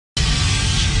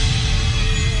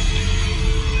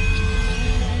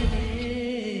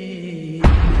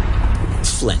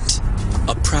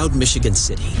proud Michigan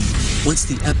city, once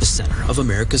the epicenter of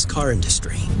America's car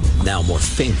industry, now more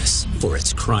famous for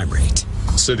its crime rate.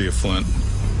 The city of Flint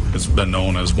has been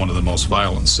known as one of the most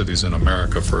violent cities in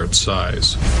America for its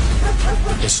size.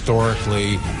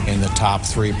 Historically, in the top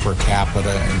 3 per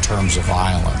capita in terms of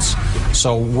violence.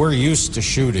 So we're used to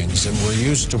shootings and we're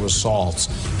used to assaults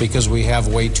because we have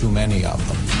way too many of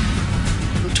them.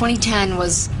 2010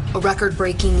 was a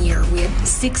record-breaking year. We had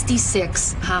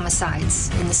 66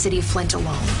 homicides in the city of Flint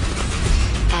alone.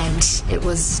 And it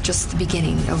was just the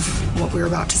beginning of what we were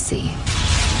about to see.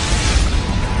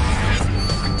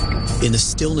 In the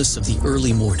stillness of the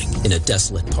early morning in a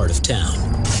desolate part of town,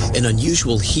 an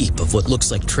unusual heap of what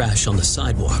looks like trash on the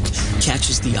sidewalk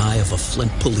catches the eye of a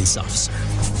Flint police officer.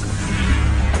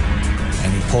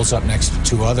 And he pulls up next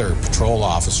to 2 other patrol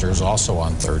officers also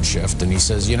on 3rd shift, and he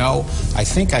says, you know, I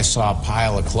think I saw a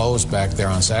pile of clothes back there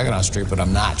on Saginaw Street, but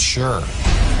I'm not sure.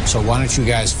 So why don't you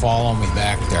guys follow me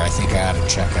back there? I think I ought to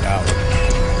check it out.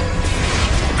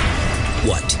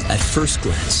 What, at first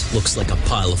glance, looks like a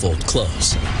pile of old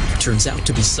clothes, turns out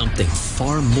to be something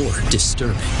far more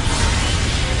disturbing.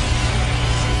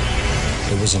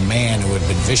 It was a man who had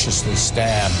been viciously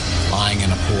stabbed, lying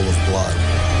in a pool of blood.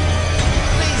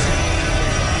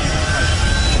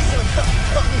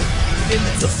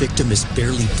 The victim is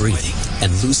barely breathing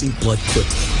and losing blood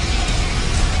quickly.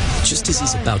 Just as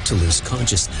he's about to lose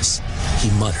consciousness,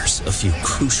 he mutters a few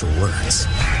crucial words.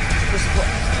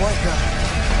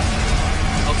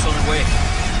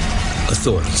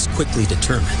 Authorities quickly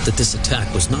determined that this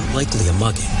attack was not likely a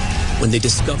mugging when they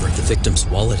discovered the victim's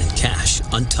wallet and cash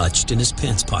untouched in his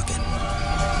pants pocket.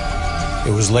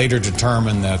 It was later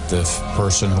determined that the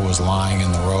person who was lying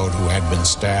in the road who had been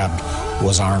stabbed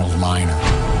was Arnold Miner.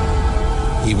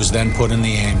 He was then put in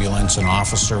the ambulance. An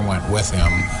officer went with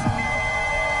him.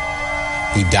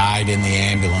 He died in the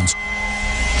ambulance.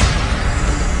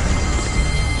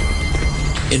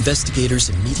 Investigators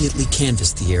immediately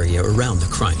canvassed the area around the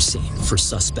crime scene for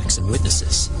suspects and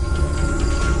witnesses.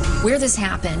 Where this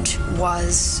happened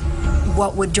was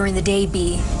what would during the day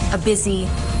be a busy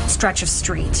stretch of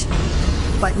street,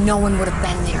 but no one would have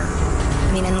been there.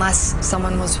 I mean, unless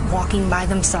someone was walking by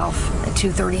themselves at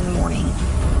 2:30 in the morning.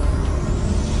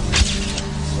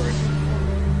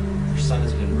 Your son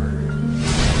has been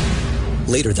murdered.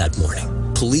 Later that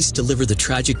morning, police deliver the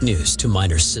tragic news to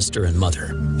Miner's sister and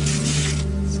mother.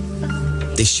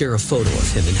 They share a photo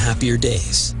of him in happier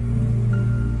days.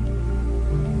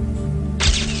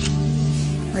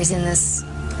 He's in this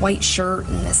white shirt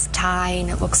and this tie, and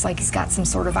it looks like he's got some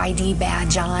sort of ID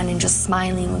badge on and just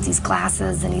smiling with these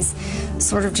glasses, and he's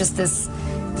sort of just this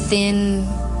thin,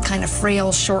 kind of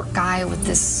frail, short guy with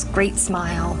this great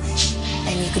smile.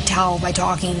 And you could tell by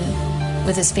talking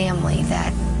with his family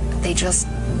that they just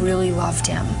really loved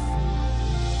him.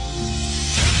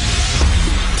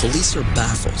 Police are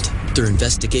baffled. Their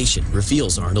investigation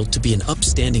reveals Arnold to be an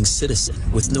upstanding citizen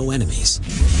with no enemies.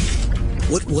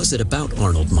 What was it about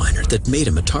Arnold Miner that made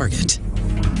him a target?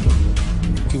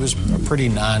 He was a pretty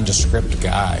nondescript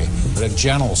guy, but a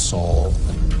gentle soul.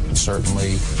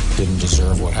 Certainly didn't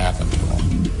deserve what happened to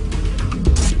him.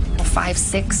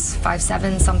 5'6",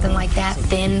 5'7", something like that,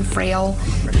 thin, frail.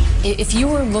 If you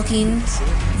were looking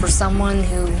for someone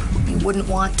who you wouldn't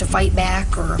want to fight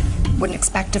back or wouldn't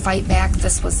expect to fight back,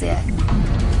 this was it.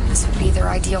 This would be their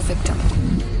ideal victim.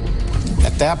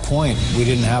 At that point, we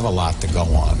didn't have a lot to go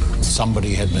on.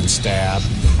 Somebody had been stabbed.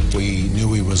 We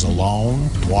knew he was alone,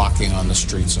 walking on the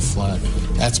streets of Flint.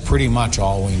 That's pretty much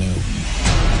all we knew.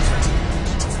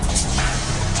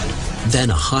 Then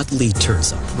a hot lead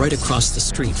turns up right across the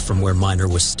street from where Miner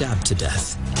was stabbed to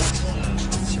death.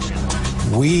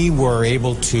 We were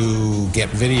able to get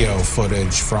video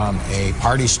footage from a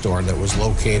party store that was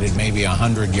located maybe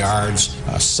 100 yards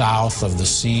south of the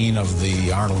scene of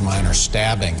the Arnold Miner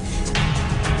stabbing.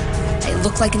 It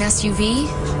looked like an SUV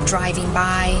driving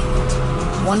by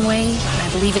one way, and I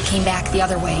believe it came back the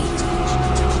other way.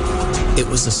 It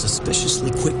was a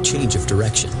suspiciously quick change of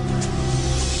direction.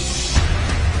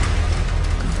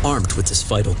 Armed with this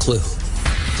vital clue,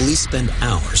 police spend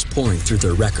hours poring through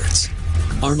their records.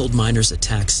 Arnold Miner's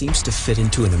attack seems to fit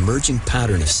into an emerging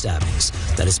pattern of stabbings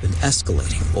that has been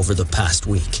escalating over the past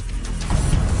week.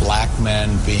 Black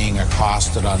men being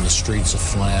accosted on the streets of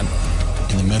Flint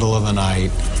in the middle of the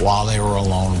night while they were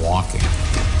alone walking.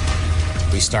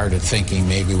 We started thinking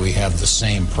maybe we have the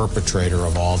same perpetrator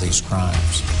of all these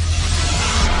crimes.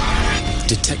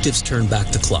 Detectives turn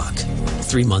back the clock.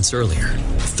 3 months earlier,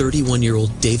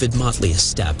 31-year-old David Motley is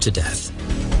stabbed to death.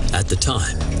 At the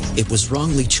time, it was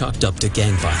wrongly chalked up to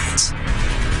gang violence.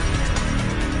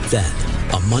 Then,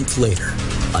 a month later,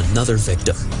 another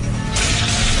victim.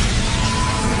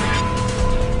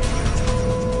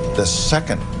 The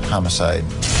second homicide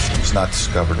was not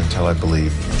discovered until, I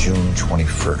believe, June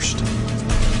 21st.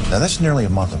 Now, that's nearly a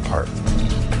month apart.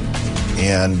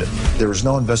 And there was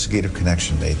no investigative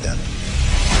connection made then.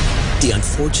 The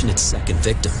unfortunate second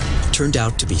victim turned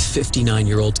out to be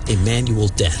 59-year-old Emmanuel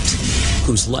Dent,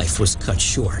 whose life was cut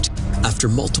short after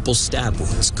multiple stab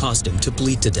wounds caused him to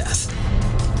bleed to death.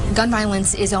 Gun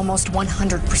violence is almost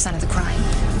 100% of the crime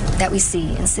that we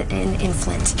see in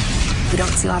Flint. We don't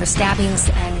see a lot of stabbings,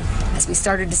 and as we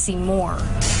started to see more,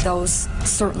 those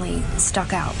certainly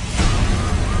stuck out.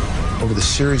 Over the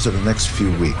series of the next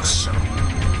few weeks,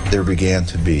 there began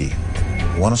to be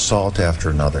one assault after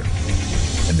another.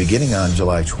 And beginning on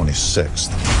July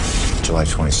 26th, July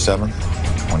 27th,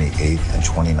 28th, and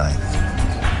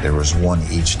 29th, there was one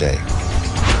each day.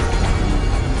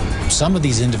 Some of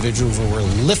these individuals were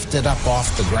lifted up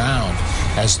off the ground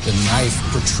as the knife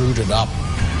protruded up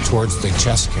towards the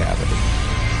chest cavity.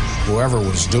 Whoever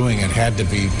was doing it had to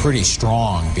be pretty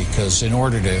strong, because in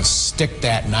order to stick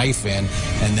that knife in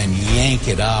and then yank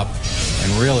it up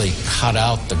and really cut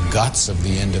out the guts of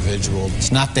the individual,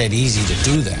 it's not that easy to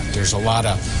do that. There's a lot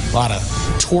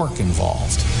of torque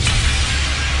involved.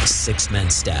 6 men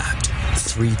stabbed,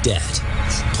 3 dead.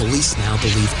 Police now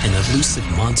believe an elusive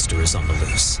monster is on the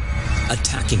loose,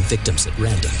 attacking victims at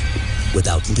random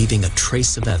without leaving a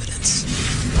trace of evidence.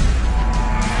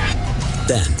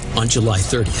 Then, on July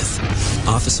 30th,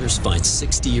 officers find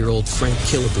 60-year-old Frank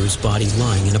Killeber's body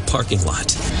lying in a parking lot.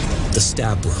 The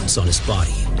stab wounds on his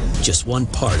body, just one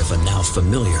part of a now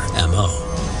familiar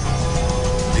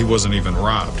M.O. He wasn't even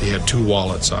robbed. He had 2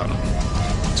 wallets on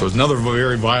him. So it's another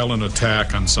very violent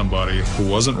attack on somebody who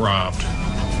wasn't robbed,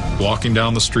 walking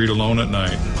down the street alone at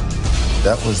night.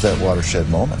 That was that watershed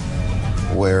moment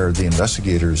where the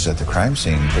investigators at the crime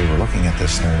scene, they were looking at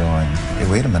this and they're going,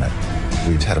 hey, wait a minute,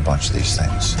 we've had a bunch of these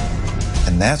things.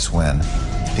 And that's when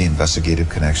the investigative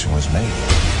connection was made.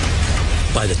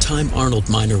 By the time Arnold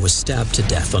Miner was stabbed to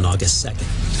death on August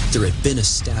 2nd, there had been a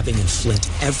stabbing in Flint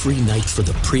every night for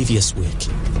the previous week.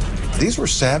 These were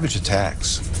savage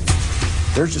attacks.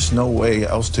 There's just no way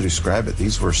else to describe it.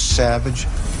 These were savage,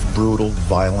 brutal,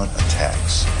 violent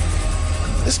attacks.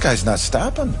 This guy's not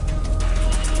stopping.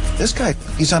 This guy,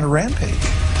 he's on a rampage.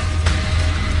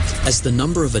 As the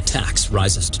number of attacks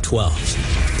rises to 12,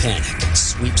 panic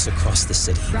sweeps across the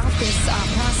city.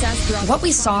 What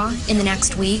we saw in the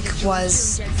next week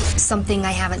was something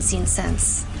I haven't seen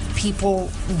since. People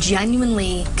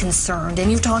genuinely concerned, and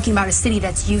you're talking about a city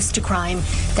that's used to crime,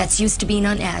 that's used to being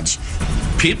on edge.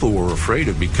 People were afraid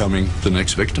of becoming the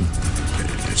next victim.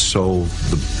 So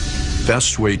the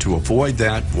best way to avoid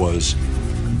that was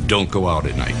don't go out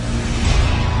at night.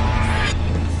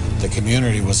 The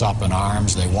community was up in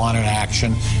arms. They wanted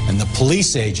action, and the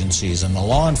police agencies and the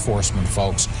law enforcement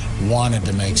folks wanted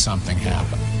to make something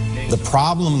happen. The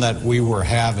problem that we were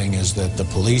having is that the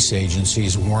police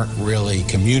agencies weren't really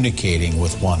communicating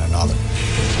with one another,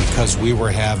 because we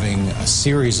were having a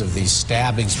series of these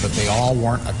stabbings, but they all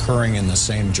weren't occurring in the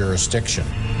same jurisdiction.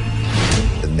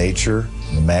 The nature,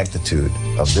 the magnitude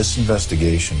of this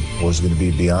investigation was going to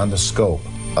be beyond the scope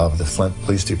of the Flint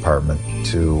Police Department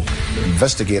to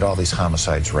investigate all these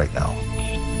homicides right now.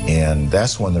 And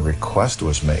that's when the request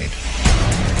was made.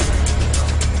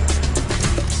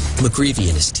 McGreevy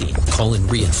and his team call in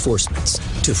reinforcements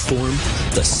to form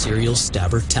the Serial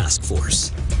Stabber Task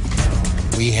Force.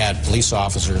 We had police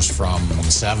officers from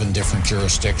 7 different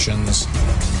jurisdictions,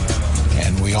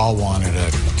 and we all wanted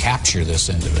to capture this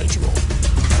individual.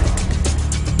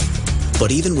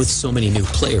 But even with so many new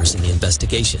players in the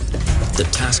investigation, the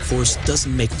task force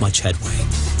doesn't make much headway.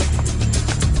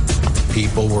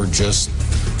 People were just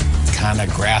kind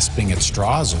of grasping at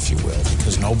straws, if you will,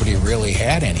 because nobody really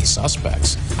had any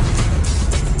suspects.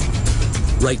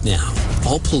 Right now,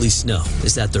 all police know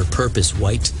is that their perp is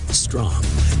white, strong,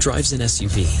 drives an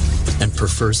SUV, and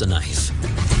prefers a knife.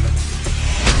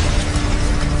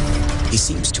 He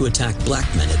seems to attack black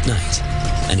men at night,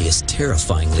 and he is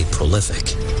terrifyingly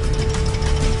prolific.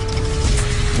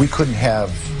 We couldn't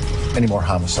have any more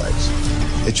homicides.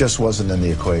 It just wasn't in the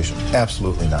equation.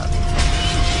 Absolutely not.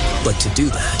 But to do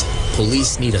that,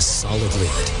 police need a solid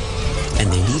lead.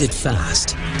 And they need it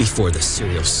fast before the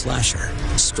serial slasher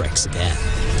strikes again.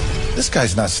 This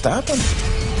guy's not stopping.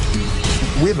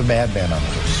 We have a madman on the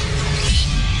loose.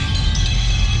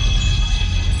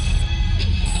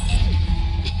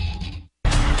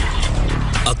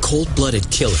 A cold-blooded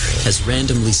killer has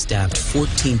randomly stabbed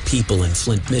 14 people in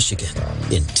Flint, Michigan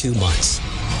in 2 months.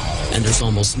 And there's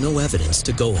almost no evidence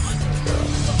to go on.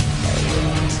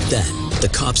 Then, the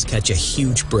cops catch a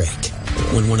huge break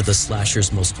when one of the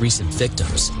slasher's most recent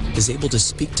victims is able to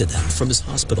speak to them from his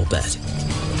hospital bed.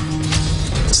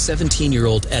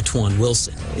 17-year-old Etwan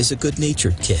Wilson is a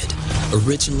good-natured kid,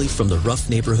 originally from the rough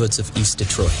neighborhoods of East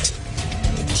Detroit.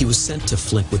 He was sent to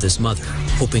Flint with his mother,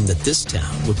 hoping that this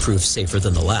town would prove safer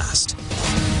than the last.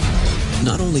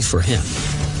 Not only for him,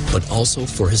 but also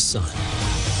for his son.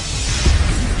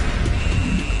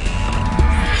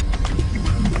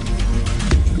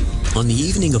 On the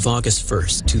evening of August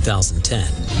 1st, 2010,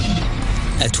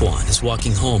 Etwan is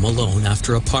walking home alone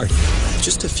after a party,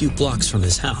 just a few blocks from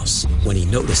his house, when he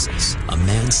notices a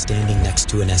man standing next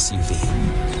to an SUV.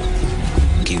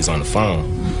 He was on the phone,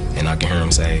 and I can hear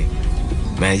him say,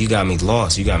 "Man, you got me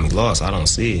lost, I don't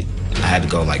see it." I had to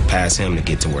go like past him to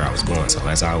get to where I was going. So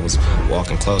as I was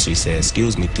walking closer, he said,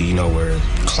 "Excuse me, do you know where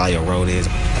Clio Road is?"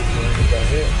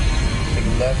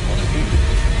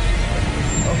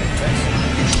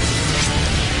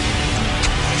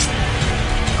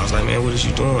 I was like, "Man, what is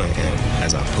you doing?" And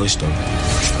as I pushed him,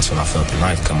 that's when I felt the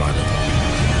knife come out of him.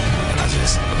 And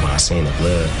when I seen the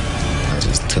blood, I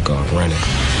just took off running.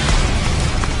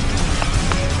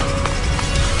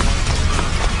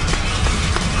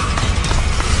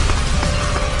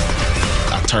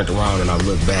 I turned around and I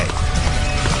looked back,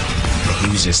 and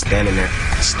he was just standing there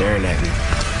staring at me.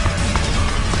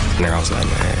 And then I was like,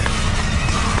 "Man,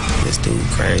 this dude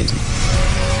crazy."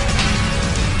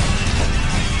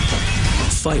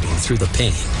 Fighting through the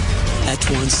pain,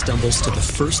 Etwan stumbles to the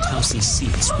first house he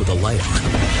sees with a light on.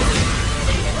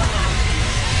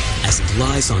 As he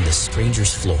lies on the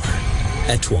stranger's floor,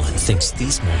 Etwan thinks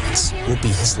these moments will be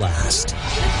his last.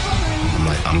 I'm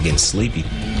like, "I'm getting sleepy."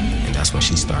 And that's when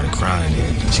she started crying.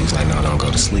 And she was like, "No, don't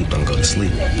go to sleep, don't go to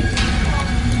sleep."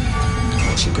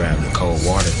 And she grabbed the cold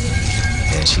water,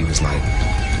 and she was like,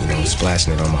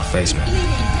 splashing it on my face, man.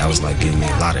 That was like giving me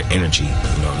a lot of energy,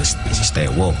 to stay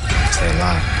awoke, stay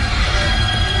alive.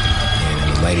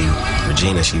 And the lady,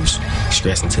 Regina, she was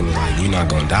stressing to me like, "You're not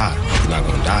gonna die, you're not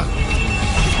gonna die."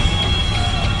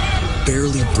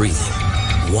 Barely breathing,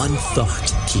 one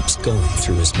thought keeps going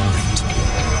through his mind.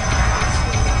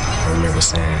 I remember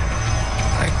saying,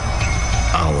 like,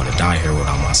 "I don't want to die here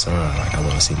without my son. Like, I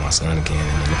want to see my son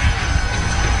again."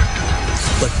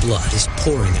 But blood is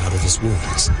pouring out of his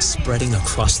wounds, spreading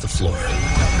across the floor.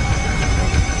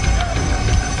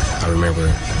 I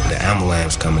remember the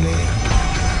ambulance coming in,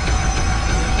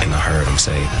 and I heard him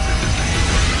say,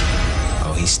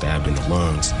 "Oh, he's stabbed in the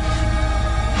lungs.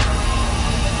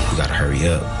 You gotta hurry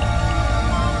up."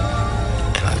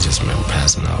 And I just remember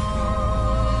passing out.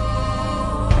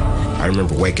 I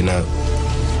remember waking up,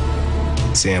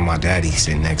 seeing my daddy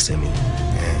sitting next to me.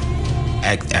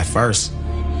 And at first,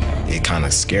 it kind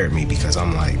of scared me because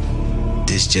I'm like,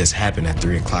 this just happened at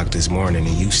 3 o'clock this morning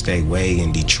and you stay way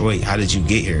in Detroit. How did you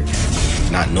get here?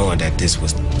 Not knowing that this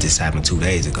happened 2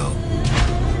 days ago.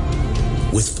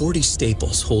 With 40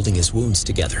 staples holding his wounds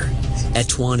together,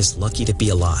 Etwan is lucky to be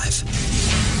alive.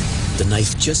 The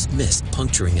knife just missed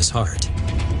puncturing his heart.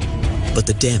 But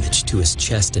the damage to his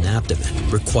chest and abdomen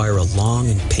require a long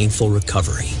and painful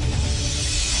recovery.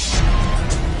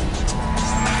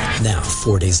 Now,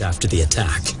 4 days after the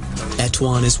attack,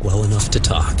 Etwan is well enough to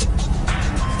talk,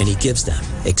 and he gives them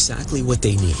exactly what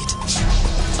they need: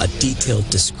 a detailed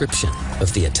description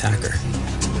of the attacker.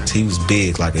 He was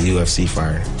big, like a UFC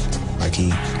fighter, like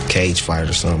he cage fight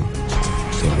or something.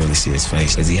 Couldn't really see his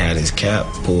face, because he had his cap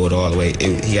pulled all the way.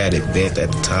 He had it bent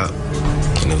at the top,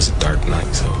 and it was a dark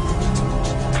night, so.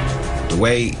 The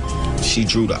way she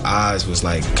drew the eyes was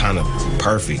like kind of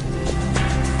perfect.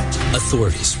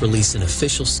 Authorities release an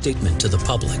official statement to the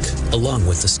public, along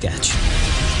with the sketch.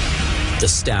 The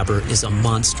stabber is a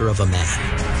monster of a man,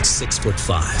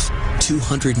 6'5",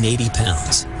 280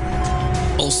 pounds.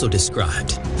 Also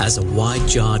described as a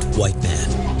wide-jawed white man.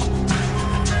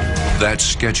 That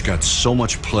sketch got so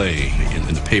much play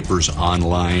in the papers,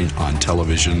 online, on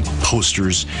television,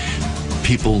 posters.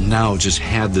 People now just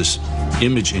had this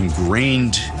image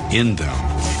ingrained in them.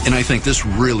 And I think this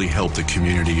really helped the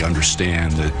community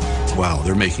understand that, wow,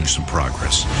 they're making some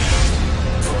progress.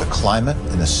 The climate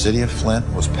in the city of Flint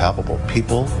was palpable.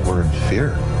 People were in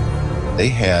fear. They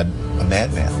had a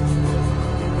madman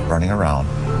running around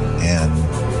and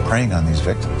preying on these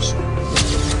victims.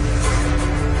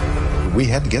 We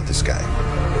had to get this guy.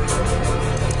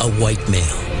 A white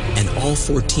male, and all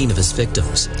 14 of his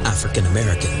victims African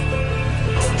American.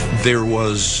 There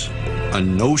was a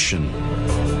notion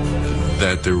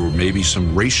that there were maybe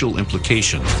some racial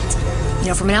implications.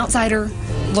 From an outsider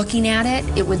looking at it,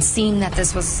 it would seem that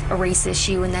this was a race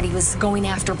issue and that he was going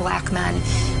after black men.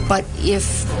 But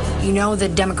if you know the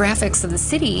demographics of the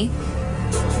city,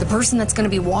 the person that's going to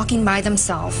be walking by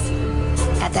themselves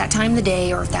at that time of the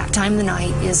day or at that time of the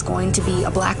night is going to be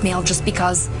a black male, just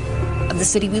because of the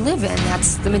city we live in.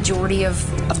 That's the majority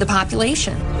of the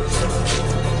population.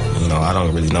 You know, I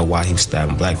don't really know why he was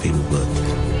stabbing black people, but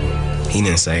he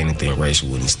didn't say anything racial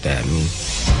when he stabbed me.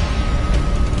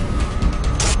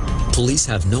 Police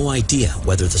have no idea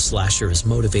whether the slasher is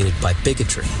motivated by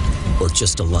bigotry or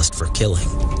just a lust for killing.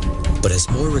 But as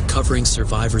more recovering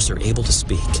survivors are able to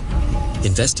speak,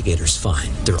 investigators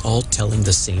find they're all telling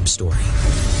the same story.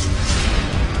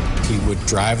 He would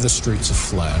drive the streets of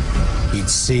Flint. He'd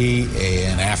see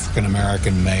an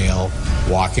African-American male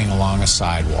walking along a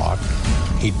sidewalk.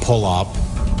 He'd pull up.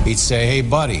 He'd say, "Hey,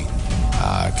 buddy,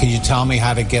 can you tell me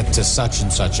how to get to such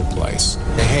and such a place?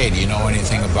 Hey, do you know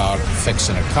anything about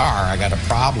fixing a car? I got a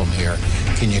problem here.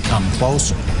 Can you come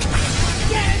closer?"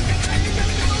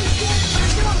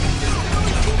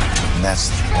 And that's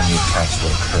when the attacks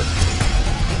would occur.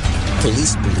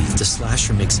 Police believe the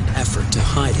slasher makes an effort to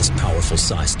hide his powerful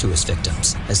size to his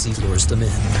victims as he lures them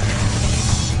in.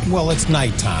 Well, it's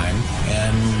nighttime,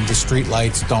 and the street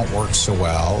lights don't work so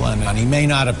well, and he may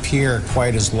not appear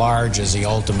quite as large as he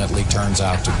ultimately turns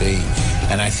out to be.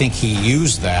 And I think he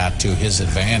used that to his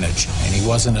advantage, and he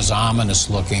wasn't as ominous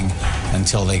looking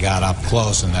until they got up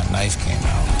close and that knife came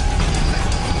out.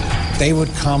 They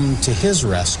would come to his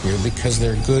rescue because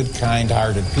they're good,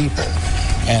 kind-hearted people,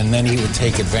 and then he would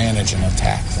take advantage and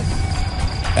attack them.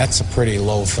 That's a pretty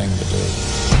low thing to do.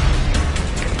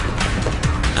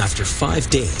 After 5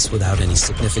 days without any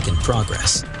significant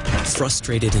progress,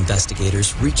 frustrated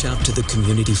investigators reach out to the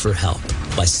community for help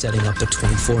by setting up a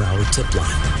 24-hour tip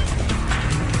line.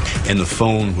 And the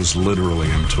phone was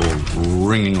literally, I'm told,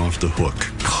 ringing off the hook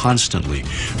constantly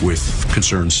with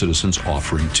concerned citizens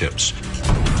offering tips.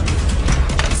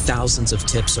 Thousands of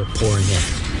tips are pouring in,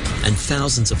 and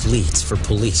thousands of leads for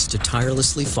police to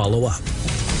tirelessly follow up.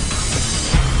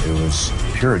 It was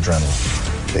pure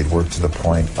adrenaline. They'd work to the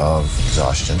point of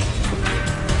exhaustion.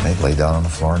 They'd lay down on the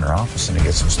floor in their office and they'd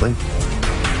get some sleep.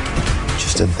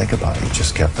 Just didn't think about it.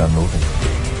 Just kept on moving.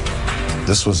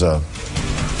 This was a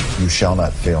you shall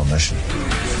not fail mission.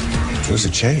 It was a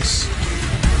chase.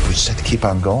 We just had to keep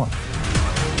on going.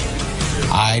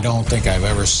 I don't think I've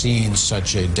ever seen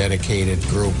such a dedicated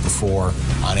group before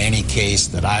on any case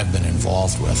that I've been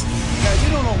involved with. Yeah,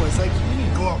 you don't know what it's like. You need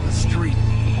to go out in the street.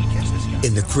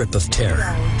 In the grip of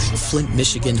terror, Flint,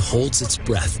 Michigan holds its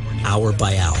breath hour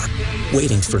by hour,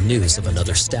 waiting for news of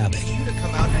another stabbing.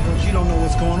 You don't know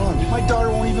what's going on. My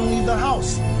daughter won't even leave the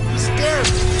house. I'm scared.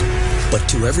 But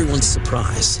to everyone's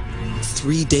surprise,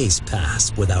 3 days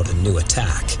pass without a new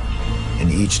attack.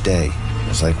 And each day, it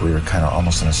was like we were kind of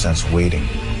almost in a sense waiting.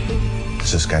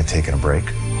 Is this guy taking a break?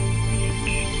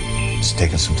 Is he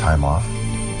taking some time off?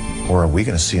 Or are we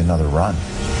going to see another run?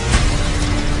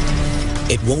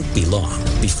 It won't be long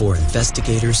before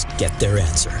investigators get their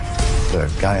answer. The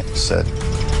guy said,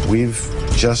 "We've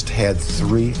just had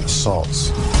 3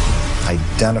 assaults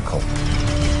identical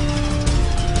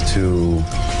to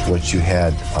what you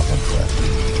had up in Flint."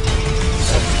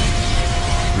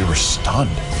 We were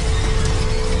stunned.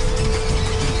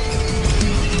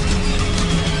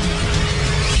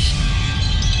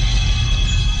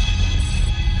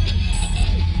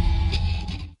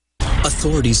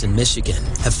 Authorities in Michigan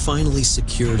have finally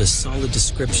secured a solid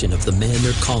description of the man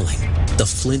they're calling the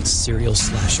Flint serial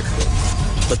slasher.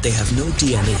 But they have no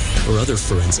DNA or other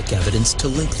forensic evidence to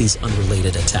link these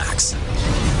unrelated attacks.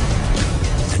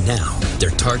 And now, their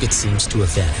target seems to have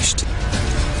vanished.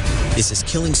 Is his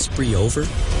killing spree over,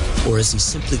 or has he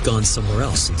simply gone somewhere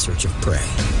else in search of prey?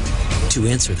 To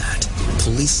answer that,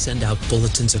 police send out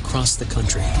bulletins across the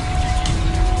country.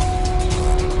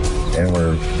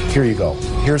 And here you go.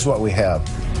 Here's what we have.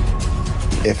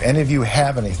 If any of you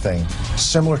have anything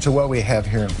similar to what we have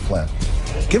here in Flint,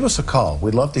 give us a call.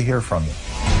 We'd love to hear from you.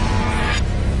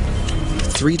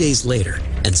 3 days later,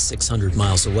 and 600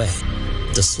 miles away,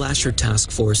 the Slasher Task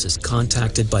Force is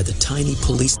contacted by the tiny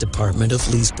police department of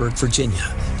Leesburg,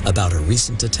 Virginia, about a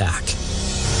recent attack.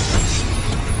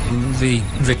 The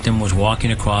victim was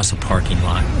walking across a parking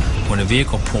lot when a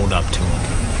vehicle pulled up to him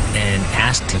and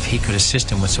asked if he could assist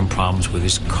him with some problems with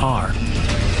his car.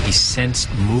 He sensed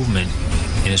movement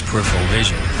in his peripheral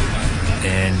vision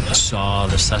and saw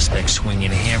the suspect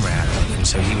swinging a hammer at him. And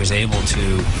so he was able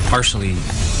to partially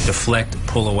deflect,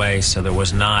 pull away, so there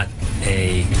was not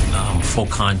a full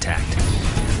contact.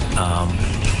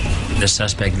 The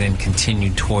suspect then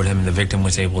continued toward him, and the victim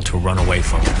was able to run away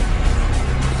from him.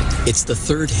 It's the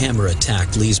third hammer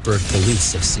attack Leesburg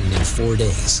police have seen in 4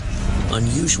 days.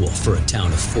 Unusual for a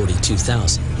town of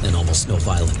 42,000 and almost no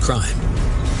violent crime.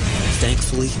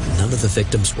 Thankfully, none of the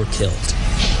victims were killed.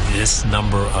 This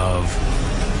number of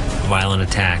violent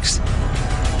attacks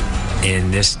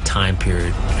in this time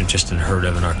period are just unheard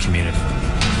of in our community.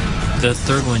 The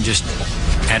third one just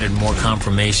added more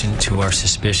confirmation to our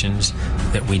suspicions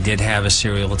that we did have a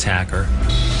serial attacker.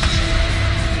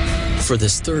 For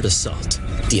this third assault,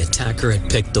 the attacker had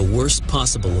picked the worst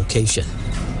possible location,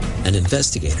 and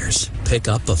investigators pick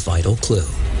up a vital clue.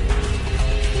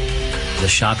 The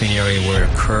shopping area where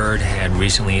it occurred had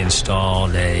recently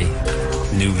installed a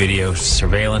new video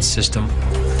surveillance system,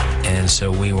 and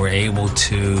so we were able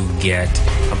to get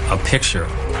a picture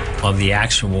of the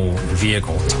actual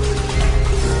vehicle.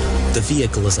 The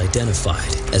vehicle is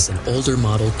identified as an older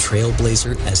model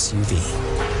Trailblazer SUV.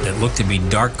 It looked to be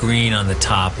dark green on the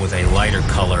top with a lighter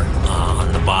color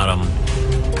on the bottom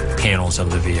panels of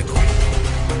the vehicle.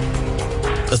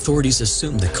 Authorities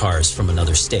assume the car is from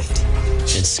another state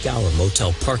and scour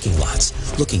motel parking lots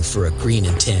looking for a green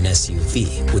and tan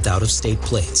SUV with out-of-state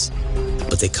plates.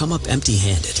 But they come up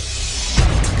empty-handed.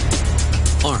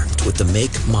 Armed with the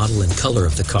make, model, and color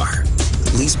of the car,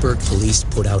 Leesburg police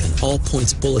put out an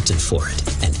all-points bulletin for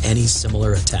it and any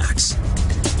similar attacks.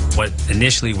 What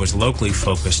initially was locally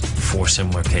focused for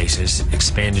similar cases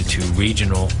expanded to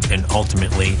regional and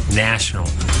ultimately national.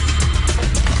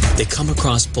 They come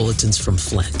across bulletins from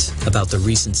Flint about the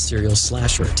recent serial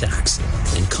slasher attacks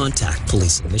and contact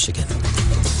police in Michigan.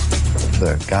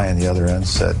 The guy on the other end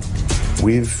said,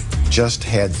 "We've just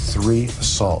had 3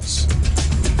 assaults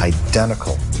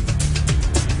identical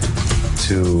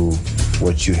to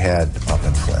what you had up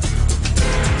in Flint."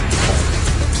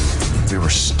 We were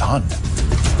stunned.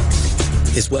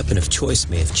 His weapon of choice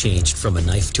may have changed from a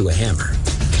knife to a hammer,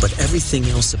 but everything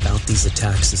else about these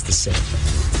attacks is the same.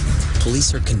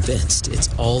 Police are convinced it's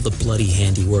all the bloody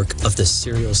handiwork of the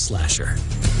serial slasher.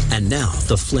 And now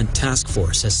the Flint Task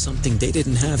Force has something they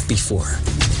didn't have before: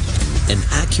 an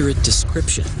accurate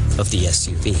description of the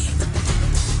SUV.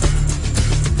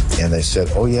 And they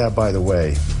said, "Oh yeah, by the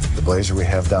way, the Blazer we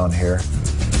have down here,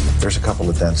 there's a couple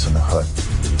of dents in the hood."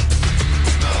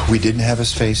 We didn't have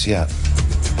his face yet,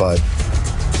 but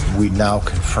we now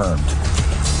confirmed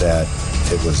that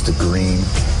it was the green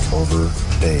over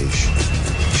beige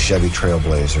Chevy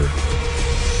Trailblazer.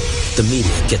 The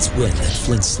media gets wind that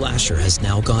Flint's slasher has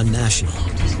now gone national,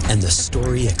 and the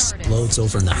story explodes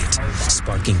overnight,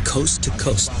 sparking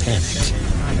coast-to-coast panic.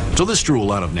 So this drew a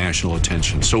lot of national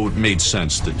attention, so it made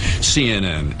sense that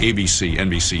CNN, ABC,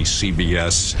 NBC,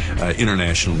 CBS,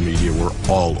 international media were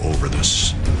all over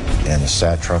this. And the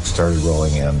SAT truck started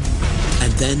rolling in.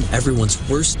 And then everyone's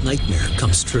worst nightmare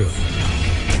comes true.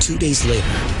 2 days later,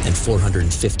 and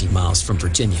 450 miles from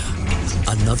Virginia,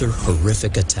 another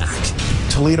horrific attack.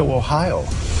 Toledo, Ohio.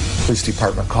 Police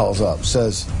department calls up,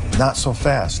 says, "Not so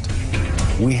fast.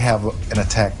 We have an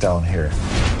attack down here,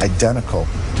 identical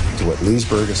to what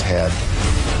Leesburg has had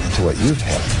and to what you've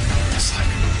had." It's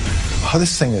like, oh,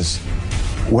 this thing is,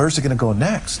 where's it going to go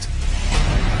next?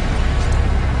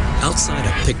 Outside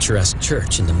a picturesque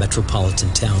church in the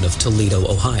metropolitan town of Toledo,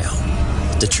 Ohio,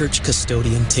 the church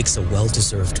custodian takes a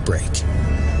well-deserved break.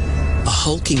 A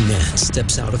hulking man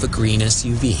steps out of a green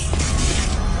SUV.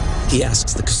 He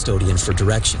asks the custodian for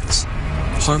directions.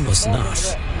 Harmless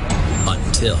enough,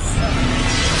 until...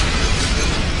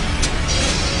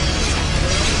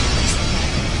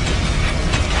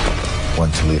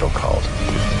 when Toledo called.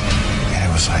 And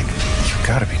it was like, you've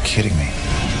got to be kidding me.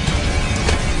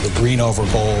 The green over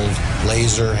gold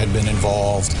Blazer had been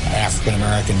involved.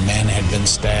 African-American men had been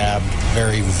stabbed,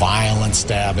 very violent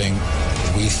stabbing.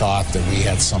 We thought that we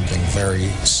had something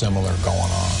very similar going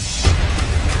on.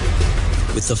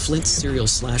 With the Flint serial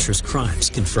slasher's crimes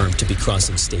confirmed to be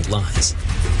crossing state lines,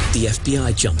 the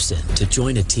FBI jumps in to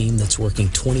join a team that's working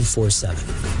 24/7.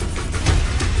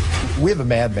 We have a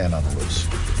madman on the loose.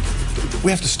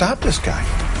 We have to stop this guy.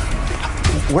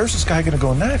 Where's this guy going to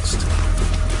go next?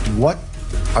 What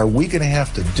are we going to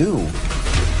have to do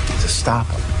to stop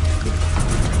him?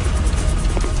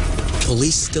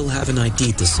 Police still haven't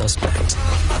ID'd the suspect,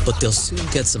 but they'll soon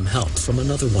get some help from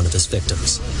another one of his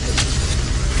victims.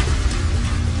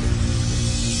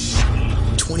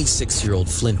 26-year-old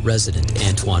Flint resident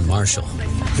Antoine Marshall,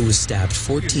 who was stabbed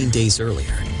 14 days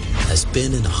earlier, has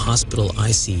been in a hospital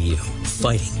ICU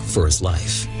fighting for his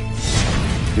life.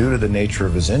 Due to the nature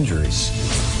of his injuries,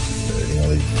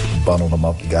 they bundled him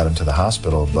up and got him to the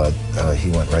hospital, but he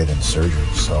went right into surgery,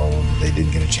 so they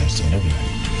didn't get a chance to interview him.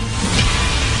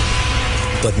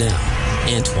 But now,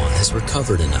 Antoine has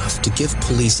recovered enough to give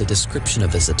police a description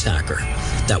of his attacker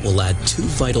that will add 2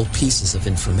 vital pieces of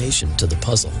information to the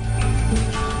puzzle.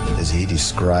 As he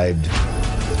described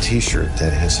the T-shirt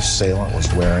that his assailant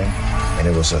was wearing, and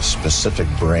it was a specific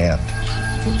brand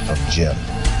of gin.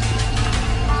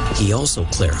 He also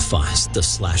clarifies the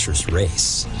slasher's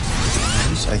race.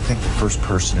 was, I think, the first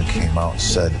person who came out and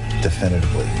said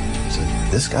definitively,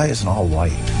 said, this guy isn't all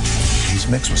white. He's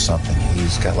mixed with something.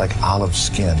 He's got like olive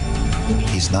skin.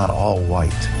 He's not all white.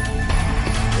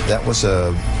 That was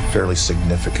a fairly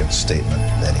significant statement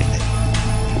that he made.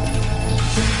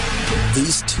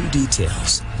 These two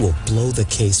details will blow the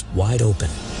case wide open.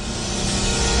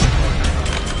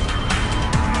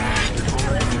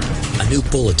 A new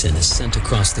bulletin is sent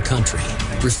across the country,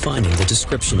 refining the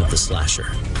description of the slasher,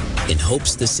 in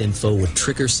hopes this info would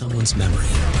trigger someone's memory.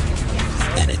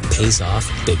 And it pays off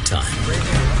big time.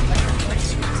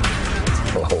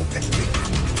 Oh, baby.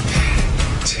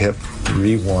 Tip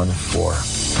 314.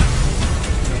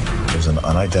 It was an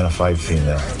unidentified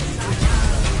female.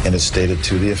 And it stated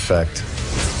to the effect,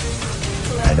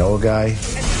 I know a guy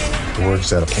who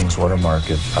works at a Kingswater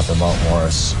Market up in Mount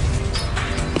Morris.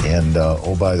 And,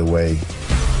 oh, by the way,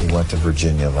 he went to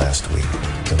Virginia last week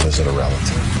to visit a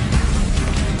relative.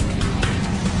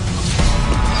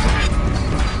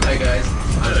 Hey, guys.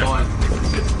 How's it going?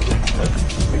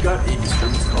 We got a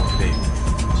disturbance call today.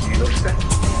 Did you notice that?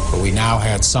 But we now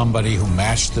had somebody who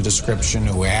matched the description,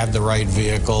 who had the right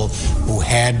vehicle, who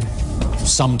had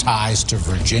some ties to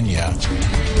Virginia.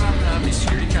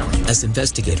 As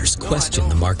investigators question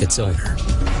the market's owner,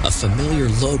 a familiar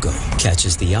logo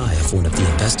catches the eye of one of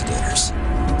the investigators.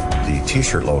 The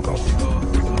T-shirt logo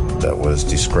that was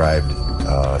described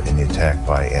in the attack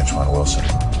by Antoine Wilson.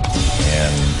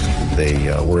 And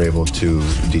they were able to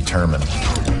determine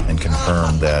and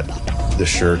confirm that the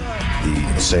shirt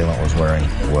the assailant was wearing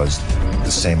was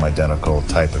the same identical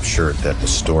type of shirt that the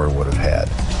store would have had.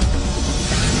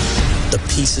 The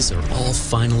pieces are all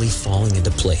finally falling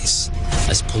into place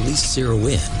as police zero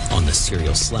in on the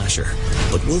serial slasher.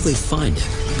 But will they find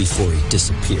him before he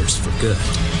disappears for good?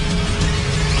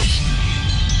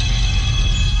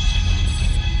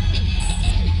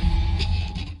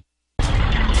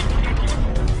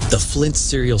 The Flint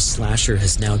serial slasher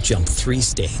has now jumped 3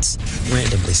 states,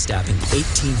 randomly stabbing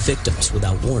 18 victims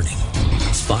without warning.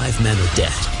 5 men are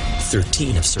dead,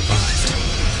 13 have survived.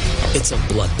 It's a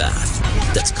bloodbath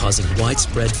that's causing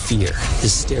widespread fear,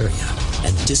 hysteria,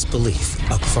 and disbelief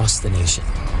across the nation.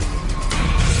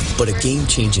 But a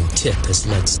game-changing tip has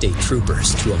led state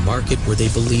troopers to a market where they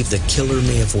believe the killer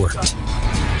may have worked.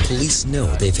 Police know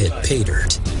they've hit pay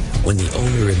dirt when the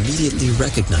owner immediately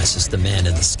recognizes the man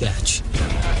in the sketch.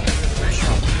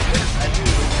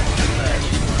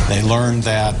 They learned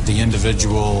that the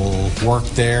individual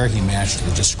worked there, he matched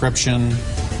the description.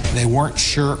 They weren't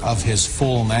sure of his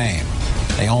full name.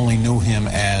 They only knew him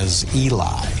as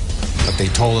Eli. But they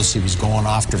told us he was going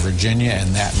off to Virginia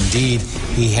and that indeed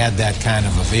he had that kind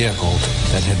of a vehicle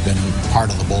that had been part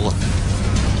of the bulletin.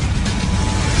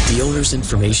 The owner's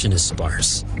information is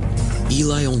sparse.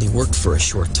 Eli only worked for a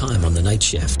short time on the night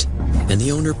shift, and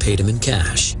the owner paid him in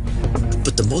cash.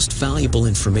 But the most valuable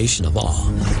information of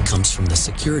all comes from the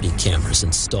security cameras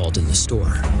installed in the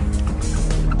store.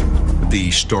 The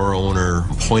store owner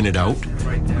pointed out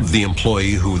the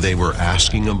employee who they were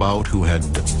asking about, who had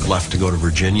left to go to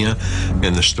Virginia,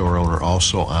 and the store owner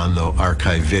also on the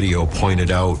archive video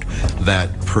pointed out that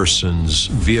person's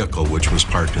vehicle, which was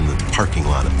parked in the parking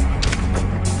lot.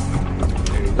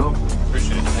 There you go.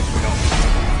 Appreciate it. Thanks for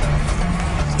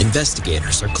helping.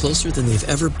 Investigators are closer than they've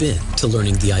ever been to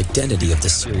learning the identity of the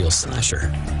serial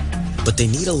slasher. But they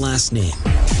need a last name.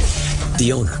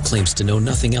 The owner claims to know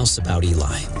nothing else about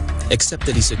Eli, except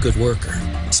that he's a good worker,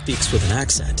 speaks with an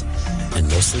accent, and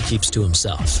mostly keeps to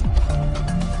himself.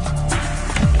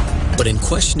 But in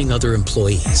questioning other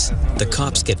employees, the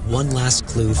cops get one last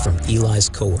clue from Eli's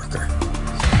coworker.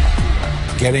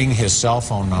 Getting his cell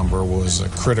phone number was a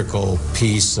critical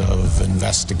piece of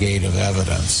investigative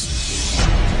evidence.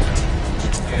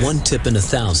 One tip in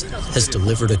 1,000 has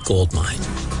delivered a gold mine.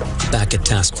 Back at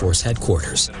task force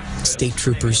headquarters, state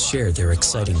troopers share their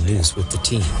exciting news with the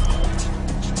team.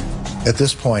 At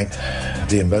this point,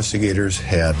 the investigators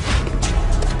had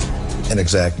an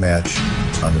exact match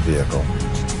on the vehicle,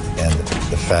 and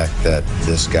the fact that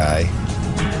this guy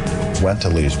went to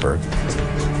Leesburg,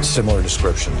 similar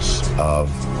descriptions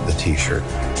of the T-shirt,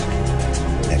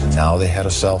 and now they had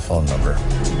a cell phone number,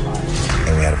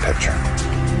 and we had a picture.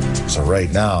 So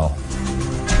right now,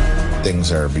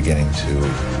 things are beginning to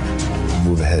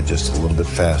move ahead just a little bit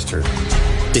faster.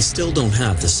 They still don't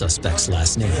have the suspect's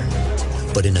last name,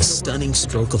 but in a stunning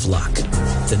stroke of luck,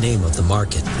 the name of the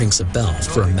market rings a bell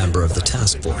for a member of the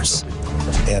task force.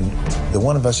 And the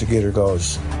one investigator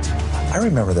goes, I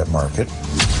remember that market.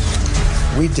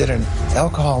 We did an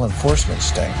alcohol enforcement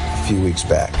sting a few weeks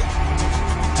back.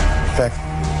 In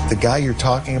fact, the guy you're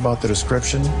talking about, the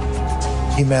description,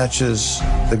 he matches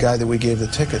the guy that we gave the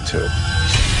ticket to.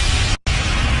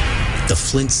 The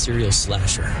Flint serial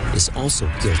slasher is also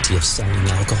guilty of selling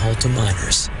alcohol to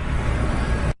minors.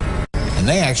 And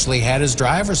they actually had his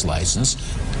driver's license,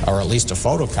 or at least a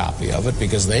photocopy of it,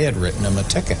 because they had written him a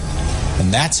ticket. And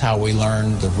that's how we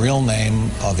learned the real name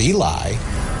of Eli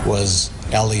was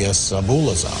Elias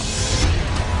Abuelazam.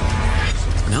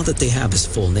 Now that they have his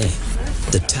full name,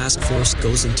 the task force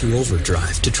goes into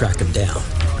overdrive to track him down.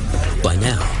 By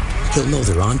now, he'll know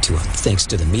they're onto him thanks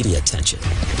to the media attention.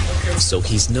 So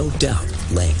he's no doubt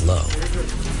laying low.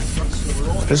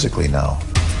 Physically now,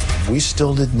 we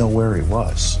still didn't know where he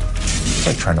was. It's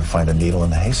like trying to find a needle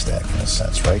in a haystack, in a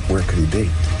sense, right? Where could he be?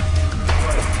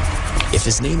 If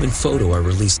his name and photo are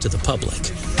released to the public,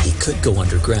 he could go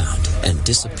underground and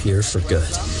disappear for good.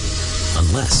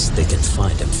 Unless they can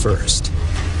find him first.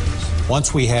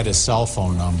 Once we had his cell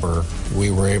phone number,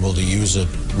 we were able to use it,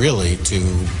 really,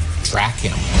 to track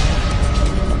him.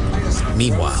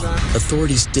 Meanwhile,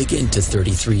 authorities dig into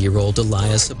 33-year-old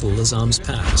Elias Abuelazam's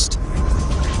past.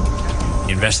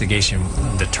 The investigation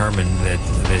determined that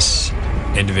this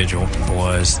individual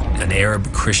was an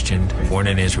Arab Christian born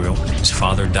in Israel. His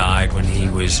father died when he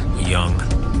was young.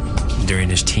 During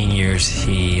his teen years,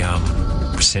 he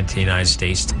was sent to the United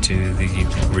States to the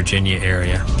Virginia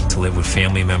area to live with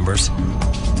family members.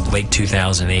 Late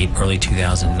 2008, early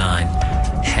 2009,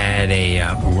 had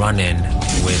a run-in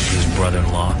with his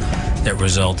brother-in-law that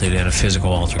resulted in a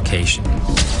physical altercation,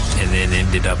 and then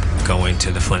ended up going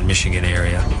to the Flint, Michigan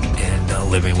area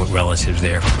and living with relatives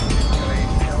there.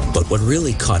 But what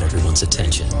really caught everyone's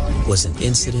attention was an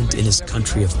incident in his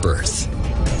country of birth.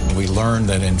 We learned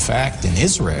that, in fact, in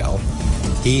Israel,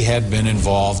 he had been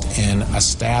involved in a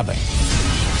stabbing.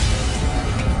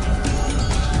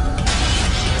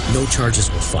 No charges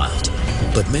were filed,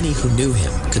 but many who knew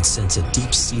him could sense a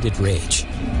deep-seated rage.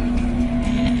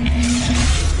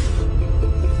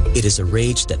 It is a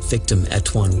rage that victim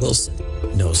Etwan Wilson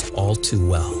knows all too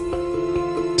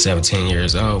well. 17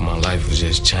 years old, my life was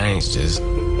just changed, just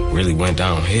really went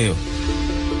downhill.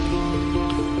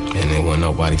 And it wasn't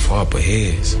nobody's fault but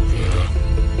his, you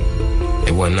know.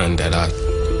 It wasn't nothing that I,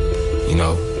 you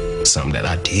know, something that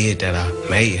I did that I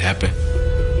made happen.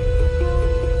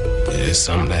 But it's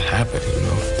something that happened, you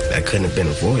know, that couldn't have been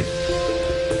avoided.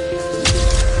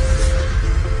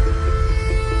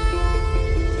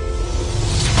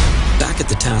 Back at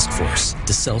the task force,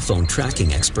 the cell phone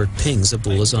tracking expert pings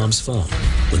Abuelazam's phone.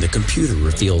 When the computer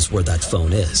reveals where that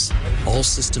phone is, all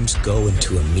systems go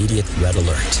into immediate red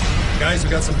alert. Guys, we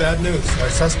got some bad news. Our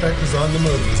suspect is on the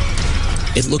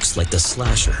move. It looks like the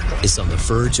slasher is on the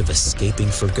verge of escaping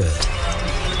for good.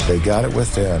 They got it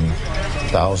within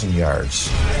 1,000 yards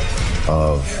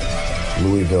of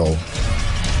Louisville,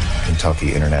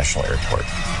 Kentucky International Airport.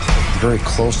 Very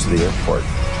close to the airport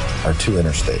are two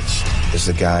interstates. Is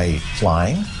the guy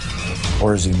flying,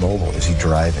 or is he mobile? Is he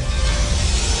driving?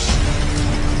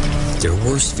 Their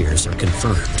worst fears are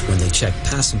confirmed when they check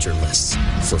passenger lists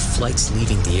for flights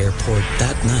leaving the airport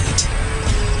that night.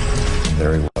 And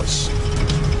there he was,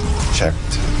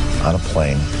 checked on a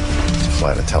plane to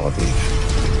fly to Tel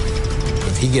Aviv.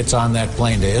 If he gets on that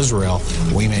plane to Israel,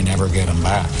 we may never get him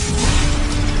back.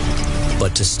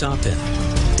 But to stop him,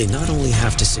 they not only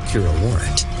have to secure a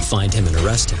warrant, find him and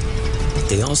arrest him,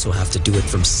 they also have to do it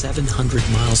from 700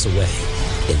 miles away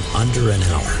in under an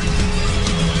hour.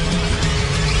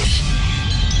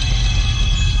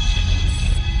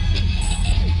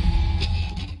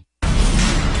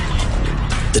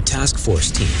 The task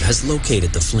force team has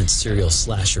located the Flint serial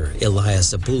slasher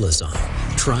Elias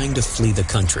Abuelazam, trying to flee the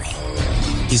country.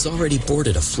 He's already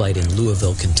boarded a flight in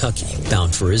Louisville, Kentucky,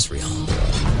 bound for Israel.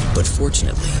 But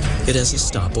fortunately, it has a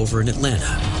stopover in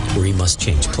Atlanta, where he must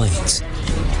change planes.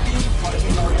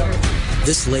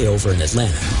 This layover in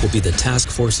Atlanta will be the task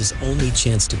force's only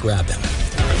chance to grab him.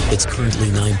 It's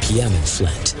currently 9 p.m. in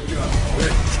Flint.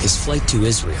 His flight to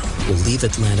Israel will leave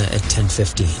Atlanta at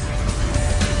 10:15.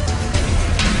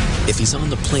 If he's on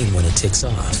the plane when it takes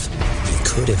off, he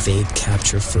could evade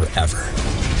capture forever.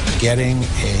 Getting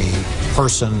a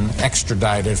person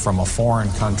extradited from a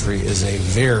foreign country is a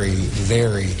very,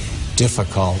 very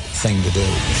difficult thing to do.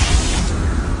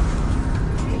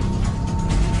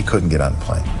 He couldn't get on the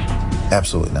plane.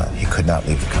 Absolutely not. He could not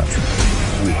leave the country.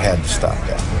 We had to stop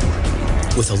that.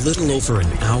 With a little over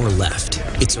an hour left,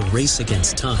 it's a race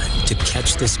against time to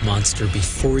catch this monster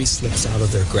before he slips out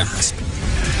of their grasp.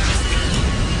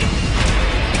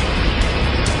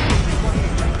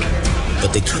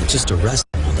 But they can't just arrest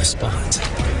him on the spot.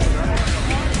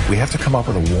 We have to come up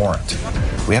with a warrant.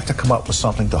 We have to come up with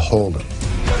something to hold him.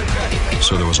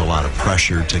 So there was a lot of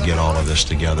pressure to get all of this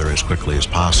together as quickly as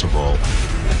possible.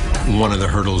 One of the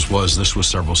hurdles was this was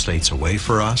several states away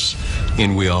for us,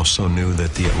 and we also knew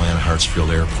that the Atlanta-Hartsfield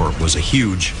Airport was a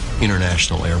huge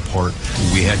international airport.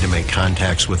 We had to make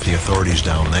contacts with the authorities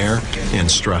down there and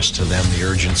stress to them the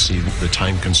urgency, the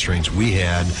time constraints we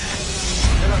had.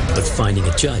 But finding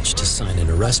a judge to sign an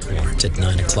arrest warrant at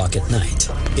 9 o'clock at night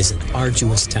is an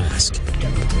arduous task.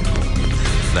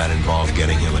 That involved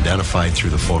getting him identified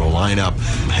through the photo lineup,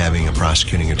 having a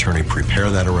prosecuting attorney prepare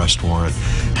that arrest warrant,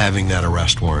 having that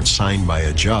arrest warrant signed by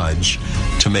a judge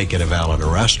to make it a valid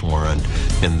arrest warrant,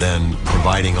 and then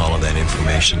providing all of that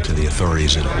information to the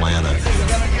authorities in Atlanta.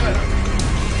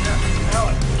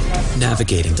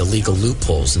 Navigating the legal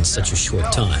loopholes in such a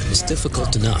short time is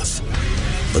difficult enough,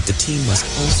 but the team must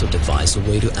also devise a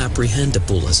way to apprehend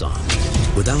Abuelazam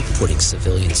without putting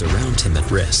civilians around him at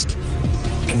risk.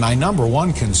 My number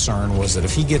one concern was that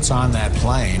if he gets on that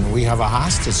plane, we have a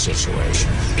hostage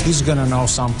situation. He's going to know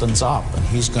something's up, and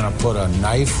he's going to put a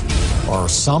knife or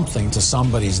something to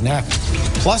somebody's neck.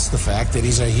 Plus the fact that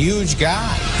he's a huge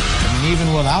guy. I mean,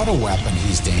 even without a weapon,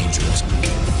 he's dangerous.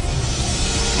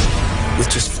 With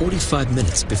just 45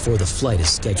 minutes before the flight is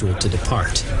scheduled to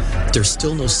depart, there's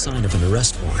still no sign of an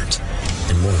arrest warrant,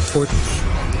 and more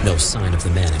importantly, no sign of the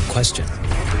man in question.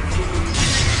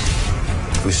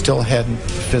 We still hadn't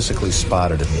physically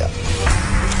spotted him yet.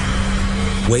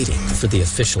 Waiting for the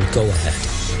official go-ahead,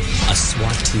 a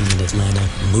SWAT team in Atlanta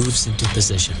moves into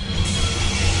position.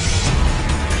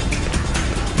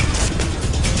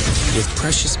 With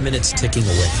precious minutes ticking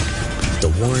away,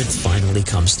 the warrant finally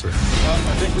comes through.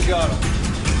 I think we got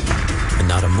him. And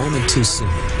not a moment too soon,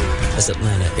 as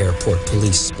Atlanta Airport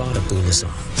Police spot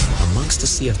Abuelazam amongst a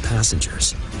sea of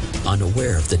passengers,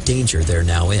 unaware of the danger they're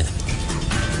now in.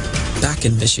 Back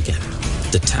in Michigan,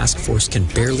 the task force can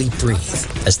barely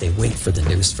breathe as they wait for the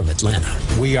news from Atlanta.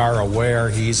 We are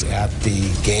aware he's at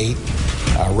the gate,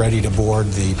 ready to board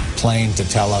the plane to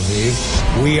Tel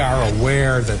Aviv. We are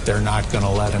aware that they're not going to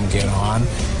let him get on,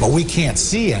 but we can't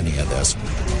see any of this.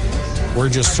 We're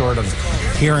just sort of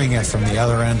hearing it from the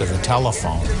other end of the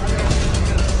telephone.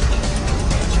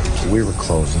 We were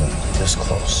closing in, this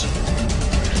close.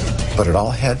 But it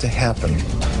all had to happen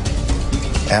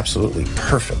absolutely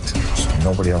perfect, so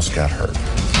nobody else got hurt.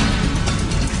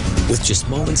 With just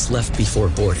moments left before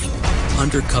boarding,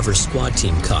 undercover squad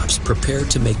team cops prepare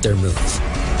to make their move,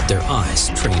 their eyes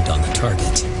trained on the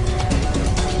target.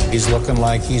 He's looking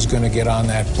like he's going to get on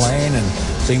that plane and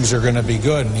things are going to be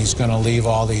good, and he's going to leave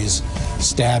all these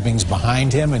stabbings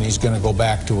behind him, and he's going to go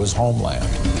back to his homeland.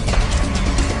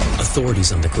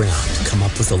 Authorities on the ground come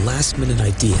up with a last-minute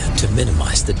idea to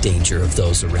minimize the danger of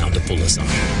those around Abuelazam.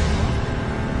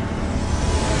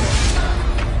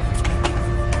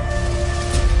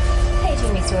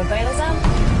 Mr.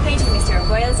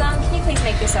 Abuelazam, can you please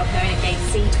make yourself known at gate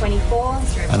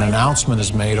C24? An announcement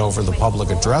is made over the public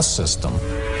address system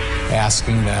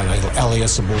asking that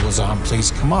Elias Abuelazam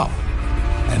please come up.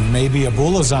 And maybe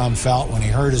Abuelazam felt when he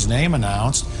heard his name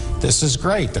announced, this is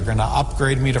great. They're going to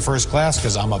upgrade me to first class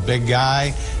because I'm a big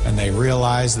guy, and they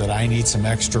realize that I need some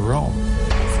extra room.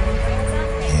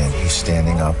 And he's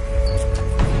standing up.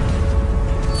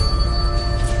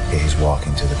 He's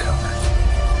walking to the counter.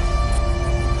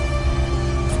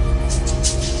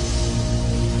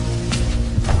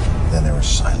 Then there was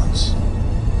silence.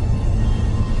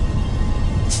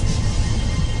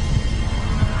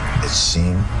 It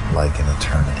seemed like an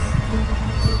eternity.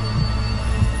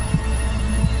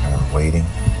 And we're waiting,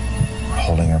 we're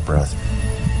holding our breath,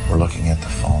 we're looking at the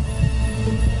phone,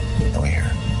 and we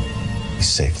hear, he's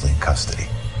safely in custody.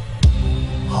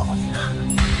 Oh my God.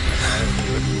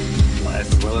 Elias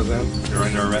Abuelazam, you're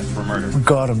under arrest for murder. We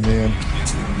got him, man.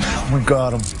 We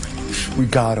got him. We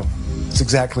got him. It's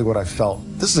exactly what I felt.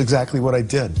 This is exactly what I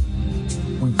did.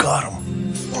 We got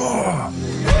him. Oh.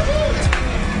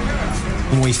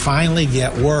 When we finally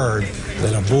get word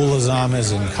that Abuelazam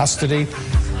is in custody,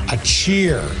 a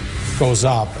cheer goes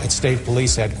up at State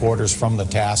Police Headquarters from the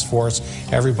task force.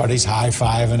 Everybody's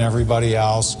high-fiving everybody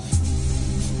else.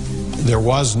 There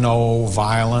was no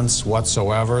violence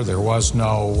whatsoever. There was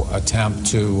no attempt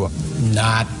to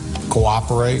not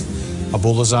cooperate.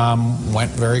 Abuelazam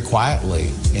went very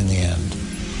quietly in the end.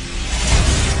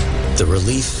 The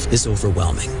relief is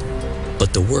overwhelming,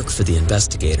 but the work for the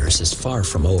investigators is far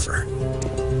from over.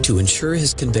 To ensure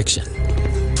his conviction,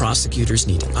 prosecutors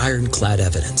need ironclad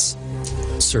evidence.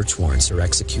 Search warrants are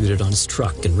executed on his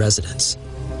truck and residence.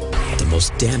 The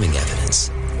most damning evidence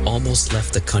almost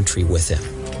left the country with him.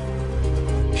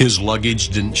 His luggage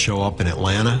didn't show up in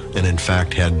Atlanta, and in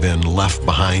fact had been left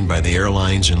behind by the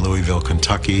airlines in Louisville,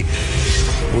 Kentucky.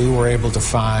 We were able to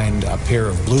find a pair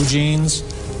of blue jeans,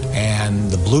 and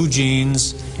the blue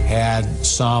jeans had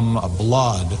some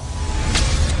blood.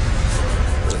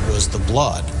 It was the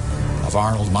blood of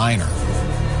Arnold Miner.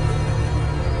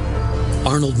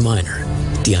 Arnold Miner,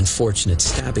 the unfortunate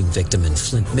stabbing victim in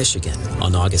Flint, Michigan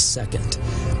on August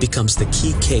 2nd, becomes the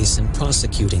key case in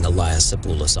prosecuting Elias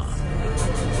Abuelazam.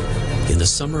 In the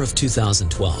summer of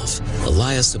 2012,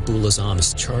 Elias Abuelazam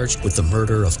is charged with the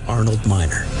murder of Arnold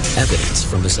Miner. Evidence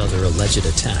from his other alleged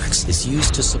attacks is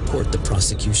used to support the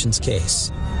prosecution's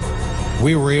case.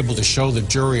 We were able to show the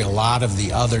jury a lot of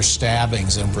the other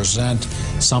stabbings and present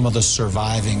some of the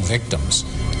surviving victims.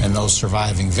 And those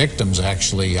surviving victims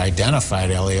actually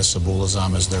identified Elias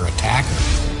Abuelazam as their attacker.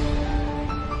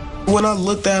 When I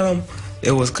looked at him,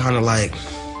 it was kind of like,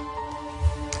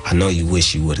 I know you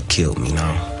wish you would have killed me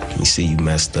now. You see you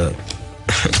messed up.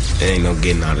 There ain't no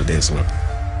getting out of this one.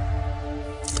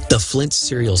 The Flint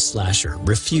serial slasher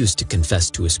refused to confess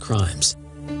to his crimes.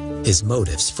 His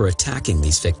motives for attacking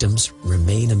these victims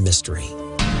remain a mystery.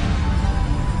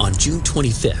 On June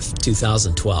 25,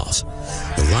 2012,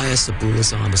 Elias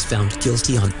Abuelazam is found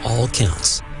guilty on all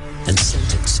counts and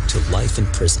sentenced to life in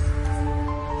prison.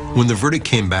 When the verdict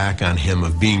came back on him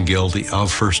of being guilty of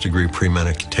first-degree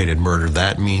premeditated murder,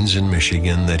 that means in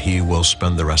Michigan that he will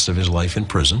spend the rest of his life in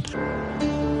prison.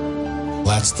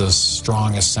 That's the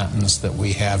strongest sentence that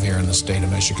we have here in the state of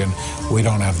Michigan. We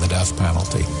don't have the death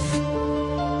penalty.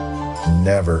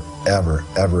 Never, ever,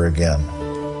 ever again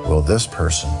will this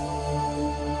person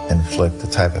inflict the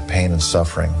type of pain and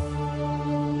suffering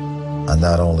on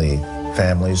not only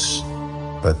families,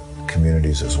 but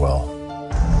communities as well.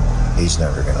 He's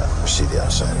never going to see the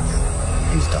outside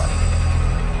again. He's done.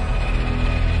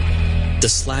 The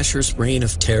slasher's reign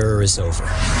of terror is over,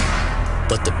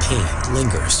 but the pain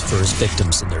lingers for his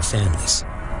victims and their families.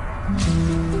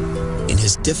 In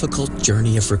his difficult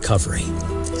journey of recovery,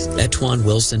 Etwan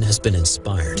Wilson has been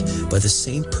inspired by the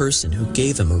same person who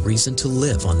gave him a reason to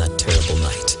live on that terrible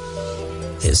night,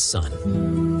 his son.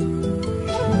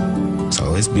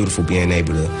 So it's beautiful being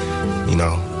able to,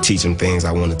 teach him things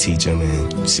I want to teach him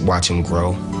and watch him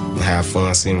grow and have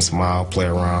fun, see him smile, play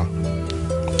around.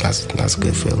 That's a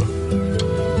good feeling.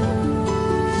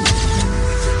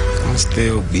 I'm gonna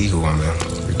still be who I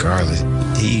am, regardless.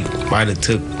 He might have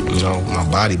took, my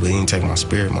body, but he didn't take my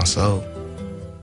spirit, my soul.